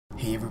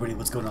Hey everybody,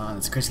 what's going on?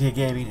 It's CSGO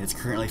Gaming. It's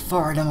currently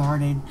 4 in the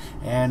morning,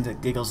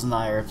 and Giggles and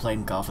I are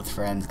playing golf with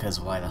friends, because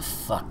why the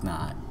fuck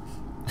not?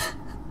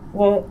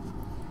 Well,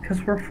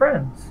 because we're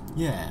friends.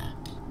 Yeah.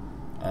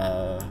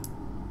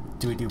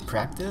 Do we do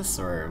practice,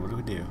 or what do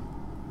we do?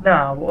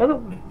 Nah,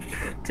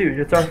 dude,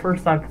 it's our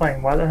first time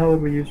playing. Why the hell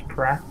would we use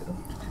practice?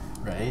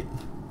 Right?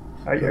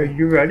 Are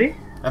you ready?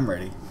 I'm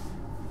ready.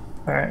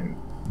 Alright.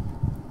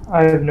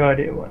 I have no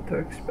idea what to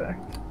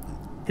expect.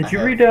 Did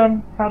you read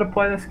down how to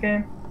play this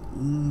game?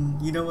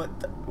 You know what?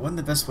 One of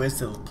the best ways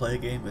to play a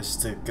game is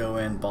to go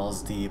in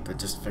balls deep and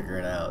just figure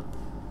it out.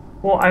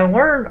 Well, I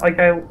learned,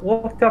 I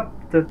looked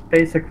up the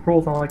basic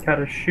rules on, how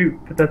to shoot,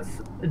 but that's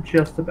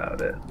just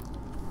about it.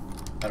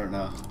 I don't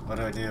know. What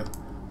do I do?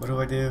 What do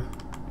I do?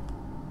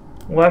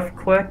 Left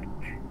click,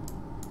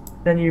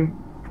 then you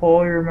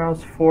pull your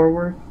mouse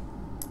forward.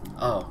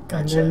 Oh,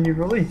 gotcha. And then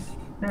you release.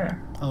 Yeah.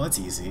 Oh, that's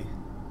easy.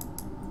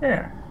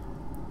 Yeah.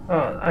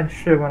 Oh, I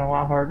should have went a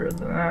lot harder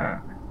than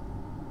that.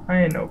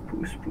 I ain't no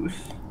poos.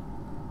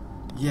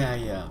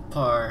 Yeah,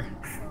 par.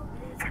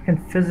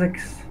 Fucking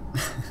physics.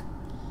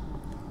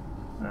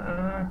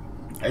 I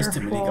used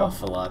to mini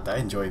golf a lot. I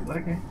enjoy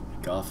Okay.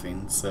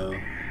 golfing, so.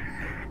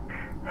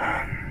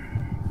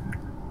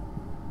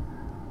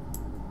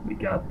 We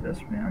got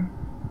this, man.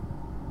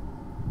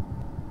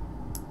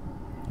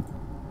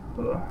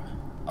 Ugh.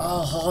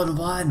 Oh, hole in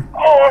one!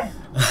 Oh!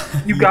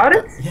 You got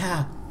it?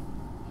 Yeah.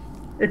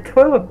 It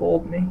toilet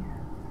bowled me.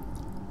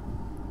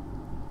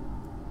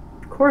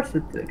 Of course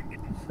it did,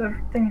 because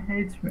everything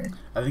hates me.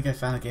 I think I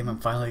found a game I'm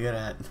finally good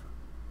at.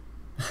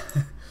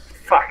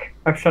 Fuck!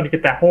 I was trying to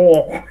get that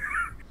hole.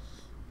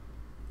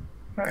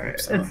 Alright,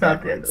 Oops, it's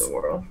not the end of the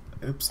world.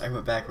 Oops, I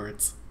went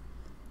backwards.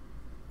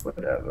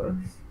 Whatever.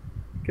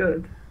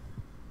 Good.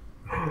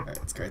 Alright,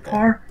 let's go right there.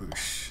 Par.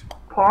 Boosh.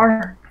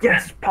 Par.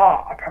 Yes,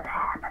 par.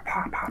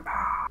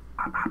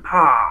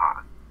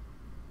 Par.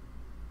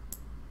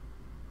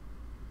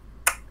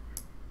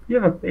 You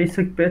have a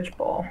basic bitch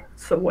ball.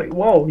 So wait,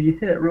 whoa, you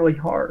hit it really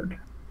hard.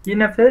 You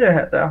didn't have to hit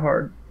it that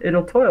hard.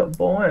 It'll toilet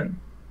bowl in.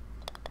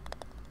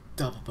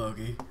 Double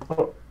bogey.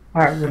 Oh,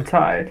 alright, we're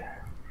tied.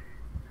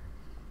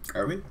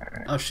 Are we?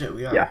 Right. Oh shit,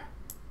 we are. Yeah.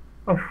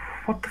 Oh,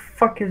 what the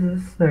fuck is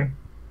this thing?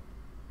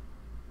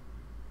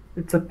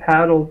 It's a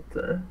paddle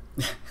to...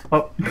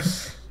 Oh,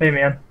 hey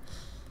man.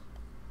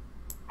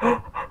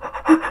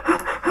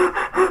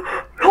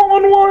 Hole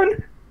in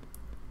one!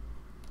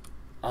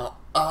 Oh,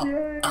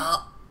 Yay.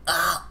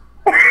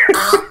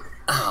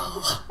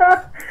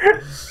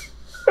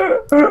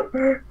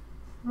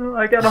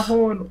 I got a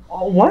hole in...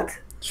 Oh, what?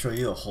 Show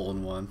you a hole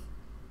in one.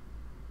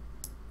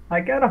 I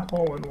got a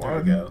hole in one. There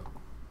we go.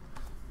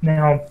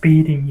 Now I'm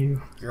beating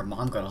you. Your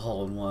mom got a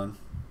hole in one.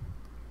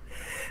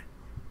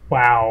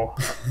 Wow.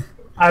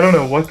 I don't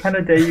know what kind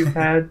of day you've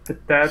had,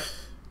 but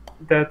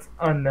that's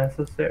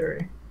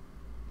unnecessary.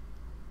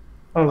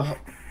 Oh,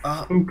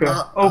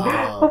 Fuka.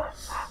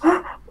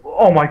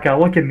 Oh my god,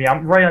 look at me.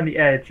 I'm right on the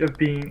edge of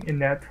being in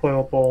that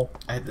toilet bowl.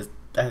 I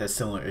had a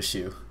similar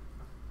issue.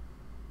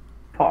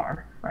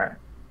 Par. Alright.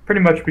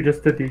 Pretty much we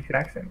just did the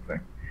exact same thing.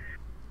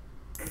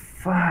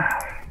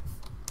 Fuck.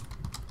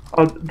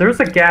 Oh, there's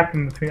a gap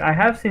in between. I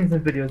have seen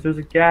some videos. There's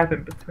a gap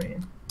in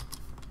between.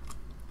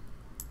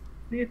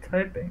 What are you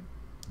typing?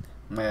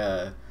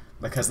 My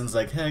cousin's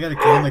like, hey, I got a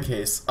game in the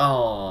case.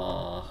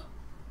 Oh.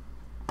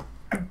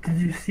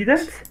 Did you see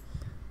that?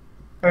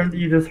 Or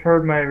you just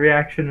heard my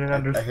reaction and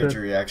understood? I heard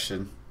your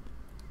reaction.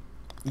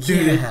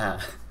 Dude, Yeah.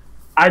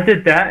 I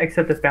did that,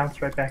 except it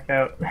bounced right back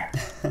out.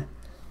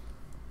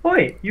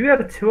 Wait, you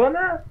got a 2 on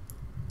that?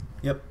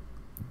 Yep.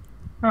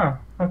 Oh,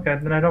 okay.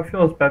 Then I don't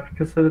feel as bad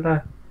because so did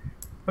I.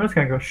 I'm just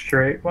gonna go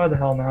straight. Why the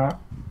hell not?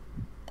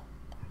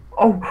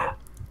 Oh!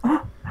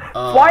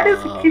 Why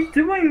does it keep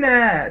doing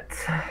that?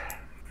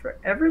 For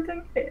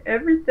everything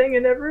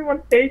and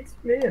everyone hates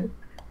me.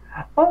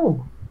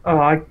 Oh,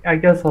 I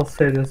guess I'll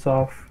say this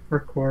off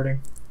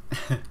recording.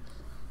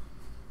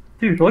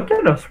 Dude, look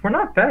at us. We're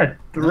not bad.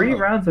 3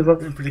 rounds of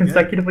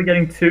consecutively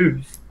getting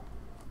 2s.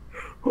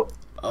 Oh,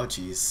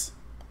 jeez.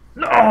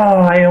 No,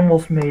 I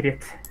almost made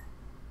it.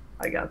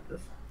 I got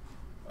this.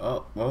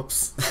 Oh,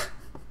 whoops.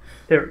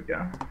 There we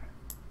go.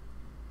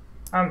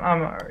 I'm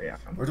already on.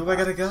 Where do I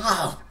gotta go?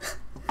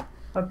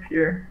 Up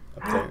here.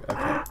 Up there,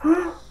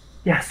 okay.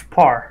 Yes,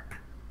 par.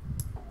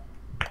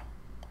 At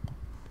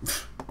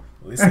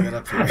least I got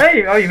up here.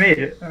 Hey, oh, you made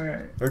it.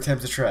 Alright. Third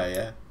time's a try,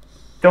 yeah?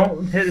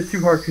 Don't hit it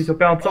too hard because you'll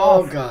bounce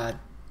off. Oh, God.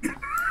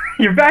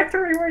 You're back to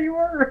where you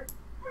were.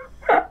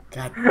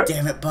 God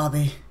damn it,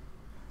 Bobby.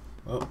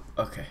 Oh,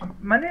 okay.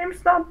 My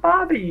name's not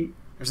Bobby.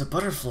 There's a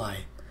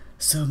butterfly.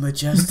 So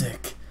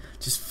majestic.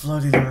 Just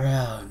floating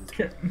around.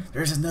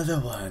 There's another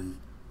one.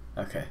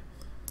 Okay.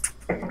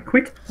 Can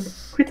we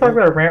talk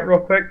about a rant real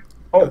quick?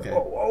 Oh, okay.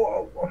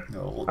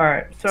 No.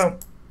 Alright, so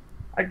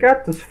I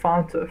got this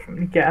Fanta from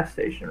the gas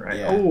station, right?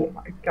 Yeah. Oh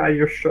my god,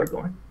 you're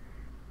struggling.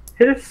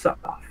 Hit it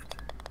soft.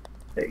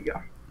 There you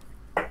go.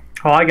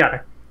 Oh, I got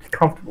it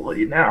comfortable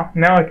now.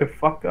 Now I can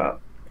fuck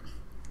up.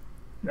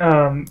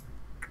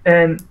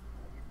 And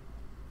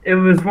it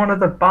was one of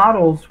the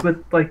bottles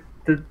with like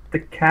the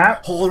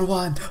cap. Hole in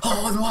one!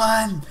 Hole in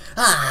one!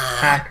 Ah!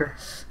 Hacker.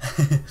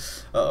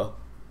 Uh-oh.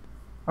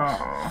 Oh.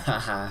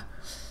 Haha.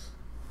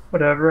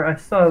 Whatever. I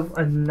still have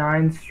a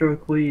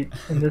 9-stroke lead,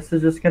 and this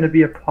is just gonna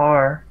be a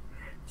par.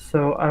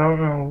 So I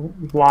don't know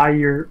why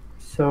you're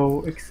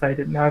so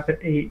excited. Now I have an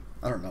 8.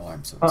 I don't know why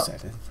I'm so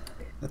excited.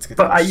 That's good.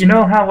 But you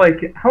know how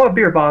how a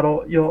beer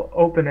bottle, you'll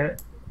open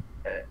it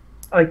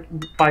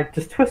like by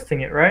just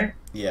twisting it, right?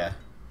 Yeah.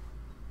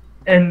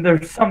 And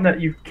there's some that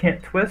you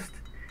can't twist.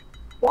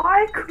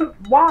 Why?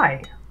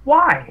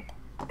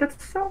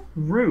 That's so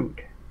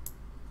rude.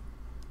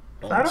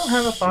 I don't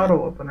have a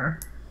bottle opener.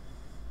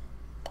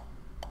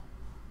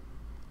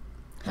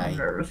 Hi. I'm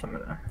nervous.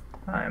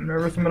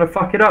 I'm gonna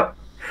fuck it up.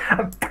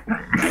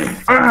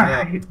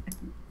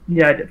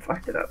 Yeah, I did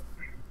fuck it up.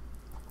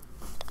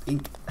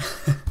 Ink.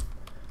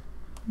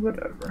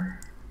 Whatever.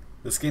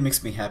 This game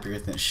makes me happier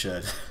than it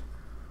should.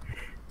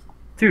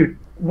 Dude,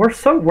 we're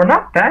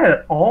not bad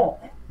at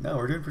all. No,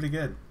 we're doing pretty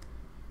good.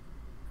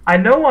 I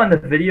know on the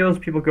videos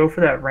people go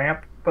for that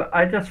ramp, but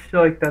I just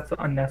feel like that's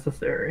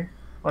unnecessary.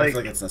 I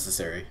feel like it's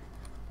necessary.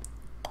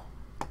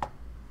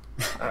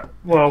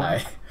 Well,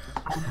 Hi.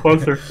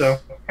 closer so.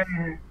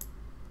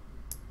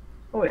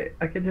 Oh wait,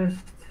 I could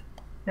just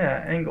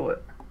angle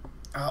it.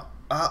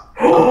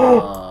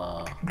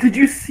 Oh, Did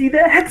you see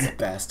that? you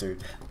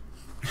bastard.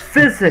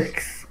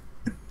 Physics.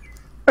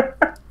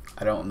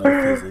 I don't know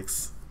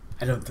physics.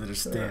 I don't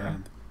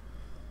understand.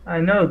 I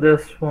know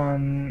this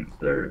one.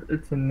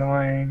 It's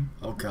annoying.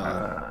 Oh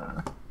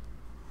god.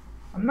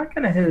 I'm not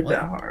gonna hit it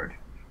that hard.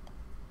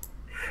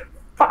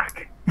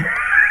 Fuck.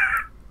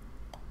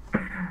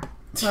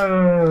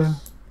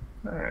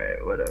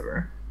 Alright,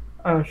 whatever.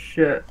 Oh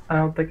shit, I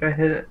don't think I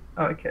hit it.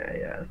 Okay,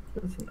 yeah,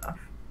 that's enough.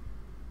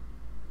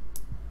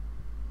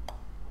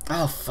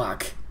 Oh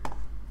fuck.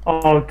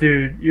 Oh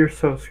dude, you're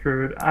so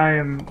screwed. I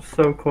am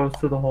so close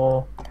to the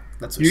hole.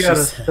 That's what You she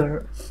gotta said.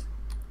 start.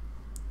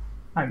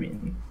 I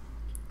mean,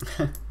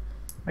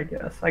 I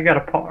guess. I got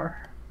a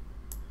par.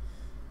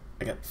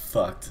 I got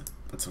fucked.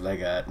 That's what I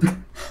got.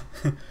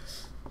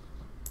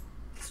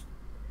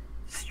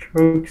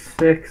 Stroke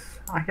 6.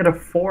 I got a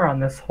 4 on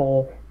this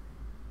hole.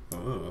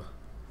 Ooh.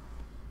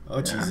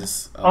 Oh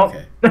Jesus. Oh.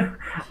 Okay.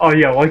 Oh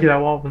yeah, lucky that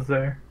wall was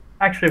there.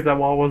 Actually, if that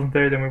wall wasn't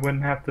there, then we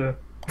wouldn't have to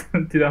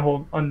do that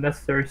whole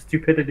unnecessary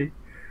stupidity.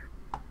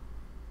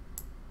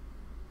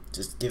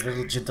 Just give it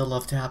a gentle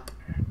love tap.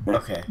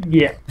 Okay.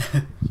 Yeah.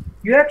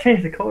 You gotta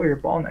change the color of your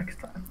ball next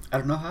time. I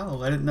don't know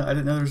how. I didn't know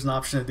there was an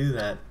option to do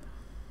that.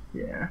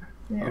 Yeah.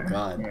 Oh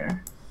god. Yeah.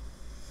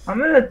 I'm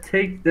gonna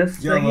take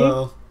this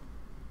YOLO.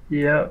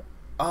 thingy. Yep.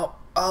 Oh.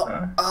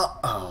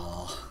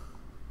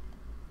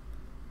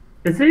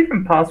 Is it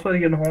even possible to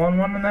get a hole in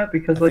one on that?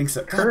 Because I like think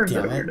so. the curves God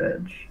at a damn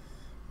weird edge.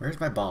 Where's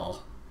my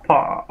ball?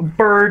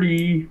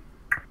 Birdie.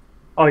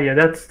 Oh yeah,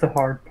 that's the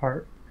hard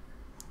part.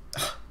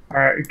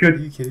 Alright, good. Are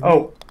you kidding Oh.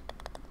 me?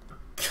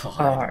 God.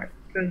 Alright.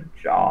 Good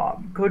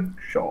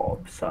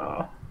job,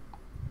 sir.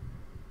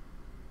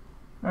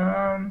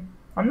 I'm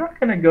not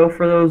gonna go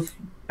for those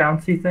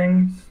bouncy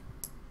things.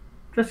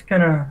 Just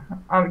gonna,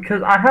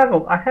 because I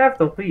have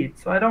the lead,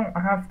 so I don't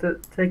have to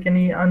take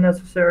any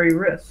unnecessary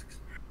risks.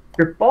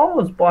 Your ball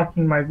is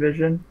blocking my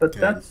vision, but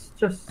Good. that's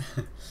just.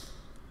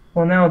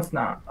 Well, now it's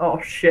not.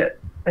 Oh shit!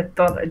 I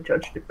thought I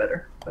judged it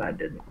better, but I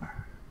didn't.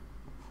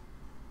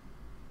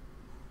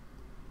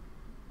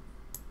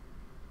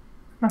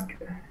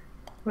 Okay,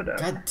 whatever.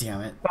 God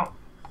damn it. Oh.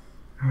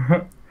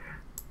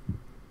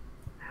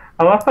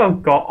 I love how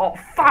golf. Oh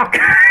fuck!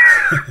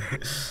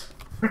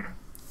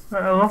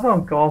 I love how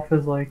golf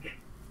is like.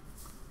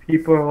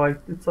 People are like,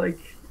 it's like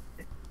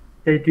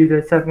they do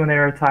this when they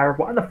retire.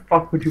 Why the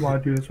fuck would you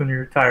want to do this when you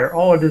retire?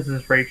 All it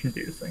is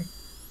rage-inducing.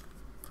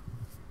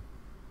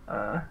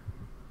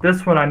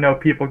 This one I know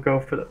people go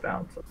for the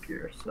bounce up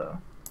here, so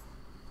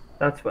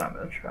that's what I'm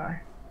gonna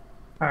try.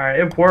 All right,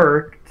 it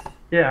worked.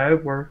 Yeah,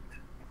 it worked.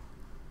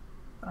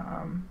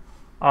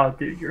 Oh,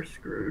 dude, you're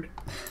screwed.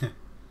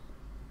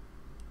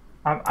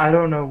 I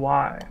don't know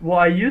why. Well,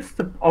 I used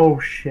to. Oh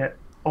shit.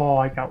 Oh,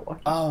 I got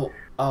lucky.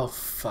 Oh,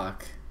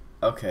 fuck.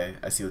 Okay,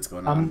 I see what's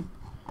going on.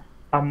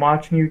 I'm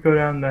watching you go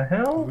down the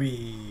hill.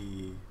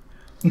 Wee.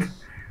 You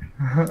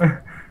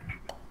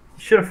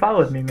should have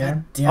followed me,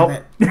 man.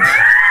 God damn it.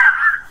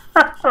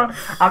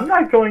 I'm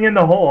not going in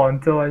the hole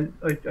until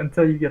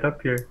you get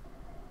up here.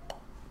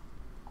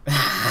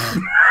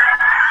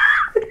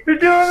 You're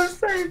doing the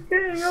same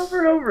thing over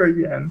and over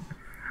again.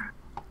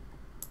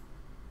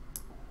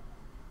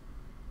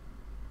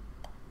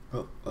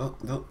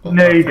 No.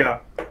 There you go.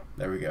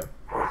 There we go.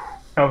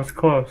 That was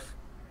close.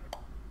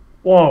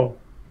 Whoa.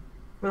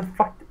 What the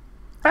fuck?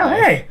 Oh, Hi.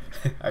 hey.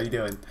 How you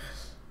doing?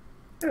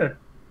 Good.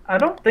 I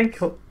don't think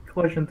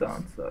collision's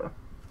on, so.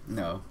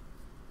 No.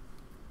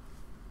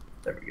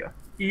 There we go.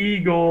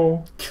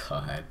 Eagle.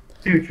 God.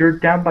 Dude, you're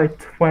down by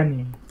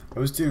 20. I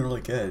was doing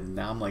really good.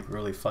 Now I'm like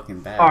really fucking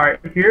bad. Alright,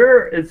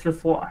 here it's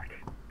just luck.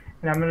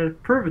 And I'm going to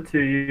prove it to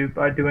you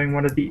by doing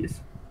one of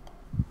these.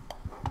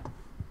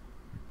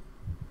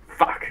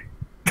 Fuck.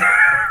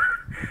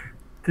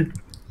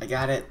 I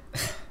got it.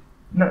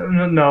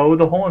 No,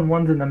 the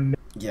hole-in-one's in the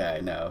middle. Yeah, I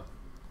know.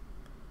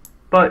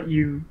 But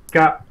you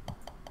got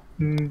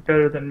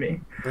better than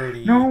me.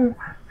 Birdie. No,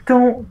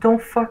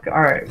 don't fuck.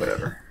 All right,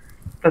 whatever.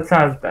 That's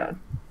not as bad.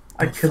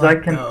 Because I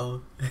can.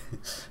 No.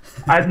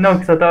 I know,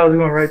 because I thought I was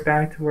going right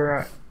back to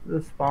where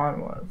the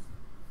spawn was.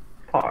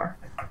 Par.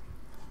 I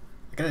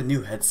got a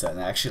new headset,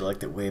 and I actually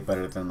liked it way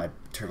better than my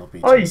Turtle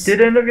Beaches. Oh, you did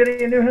end up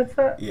getting a new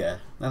headset? Yeah,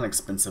 not an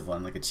expensive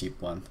one, like a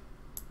cheap one.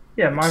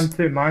 Yeah, mine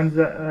too. Mine's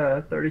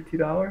at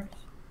 $32.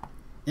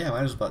 Yeah,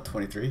 mine was about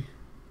 23.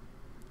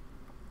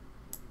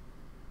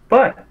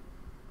 But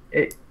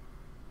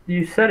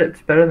you said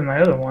it's better than my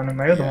other one, and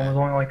my other one was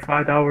only like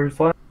 $5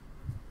 less.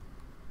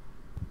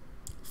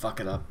 Fuck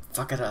it up.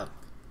 Fuck it up.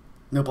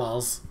 No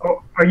balls.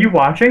 Oh, are you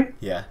watching?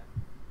 Yeah.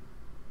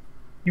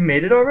 You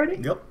made it already?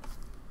 Yep.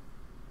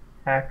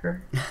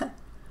 Hacker.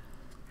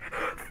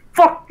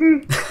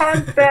 Fucking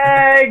cunt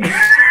bag!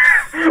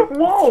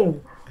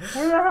 Whoa!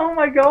 Where the hell am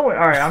I going?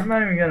 Alright, I'm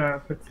not even gonna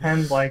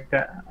pretend like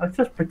that. Let's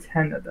just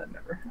pretend that that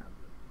never happened.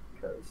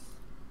 Because.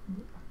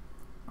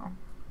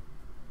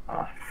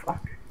 Oh,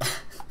 fuck.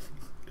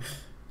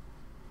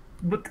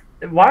 But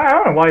why? I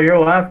don't know why you're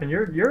laughing.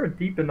 You're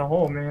deep in the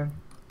hole, man.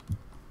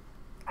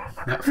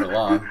 Not for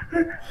long.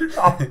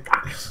 Oh,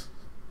 fuck.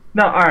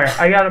 No, alright,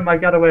 I got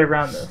a way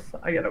around this.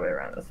 I got a way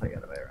around this.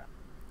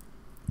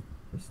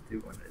 Just do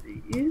one of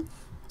these.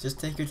 Just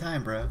take your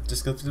time, bro.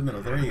 Just go through the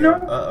middle. There you No,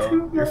 go.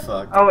 Uh-oh, you're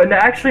fucked. Oh, and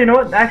actually, you know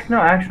what?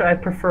 Actually, I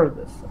prefer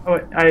this. Oh,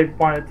 wait, I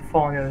wanted to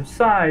fall on the other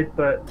side,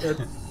 but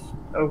it's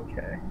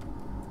okay.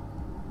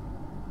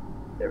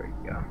 There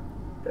we go.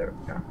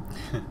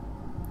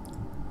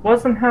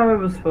 Wasn't how it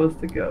was supposed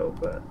to go,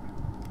 but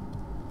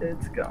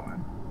it's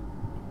going.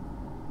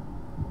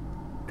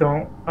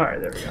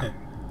 Alright, there we go.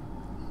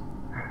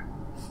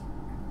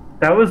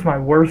 That was my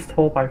worst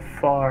hole by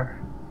far.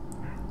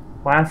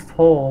 Last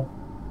hole.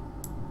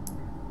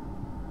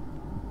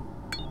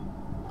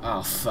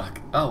 Oh, fuck.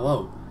 Oh,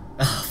 whoa.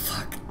 Oh,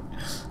 fuck.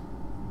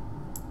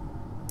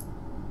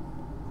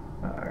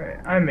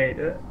 Alright, I made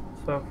it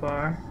so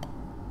far.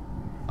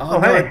 Oh,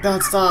 no, hey. it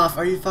bounced off.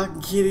 Are you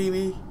fucking kidding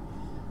me?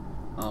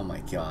 Oh, my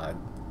God.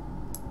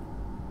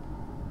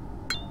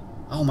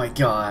 Oh, my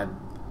God.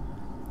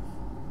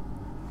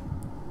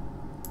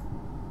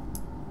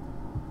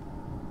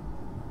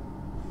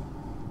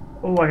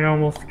 Oh, I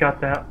almost got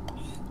that.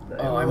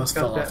 I almost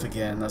fell off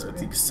again. That's what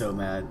makes me so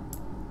mad.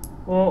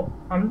 Well,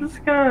 I'm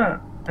just gonna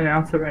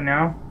announce it right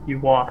now. You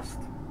lost.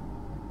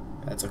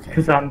 That's okay.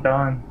 Because I'm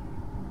done.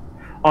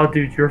 Oh,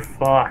 dude, you're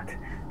fucked.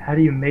 How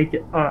do you make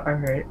it?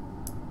 Alright.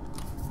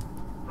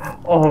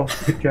 Oh,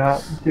 good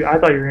job. Dude, I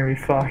thought you were gonna be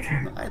fucked.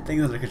 I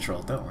think it's under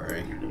control. Don't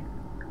worry.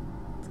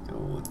 Let's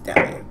go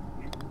down.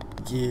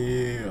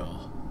 Yeah.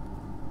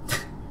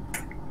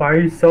 Why are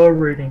you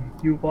celebrating?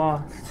 You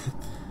lost.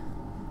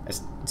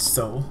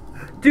 So?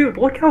 Dude,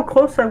 look how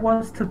close I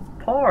was to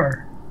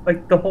par.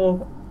 Like, the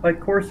whole,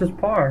 course is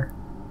par.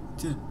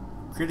 Dude,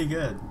 pretty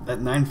good.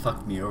 That 9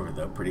 fucked me over,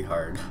 though, pretty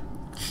hard.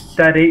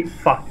 That 8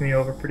 fucked me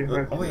over pretty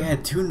hard. Oh, wait, I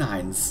had 2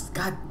 9s.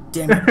 God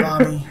damn it,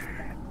 Bobby.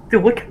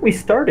 Dude, look how we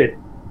started.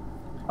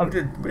 We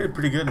did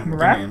pretty good in the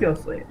beginning.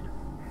 Miraculously.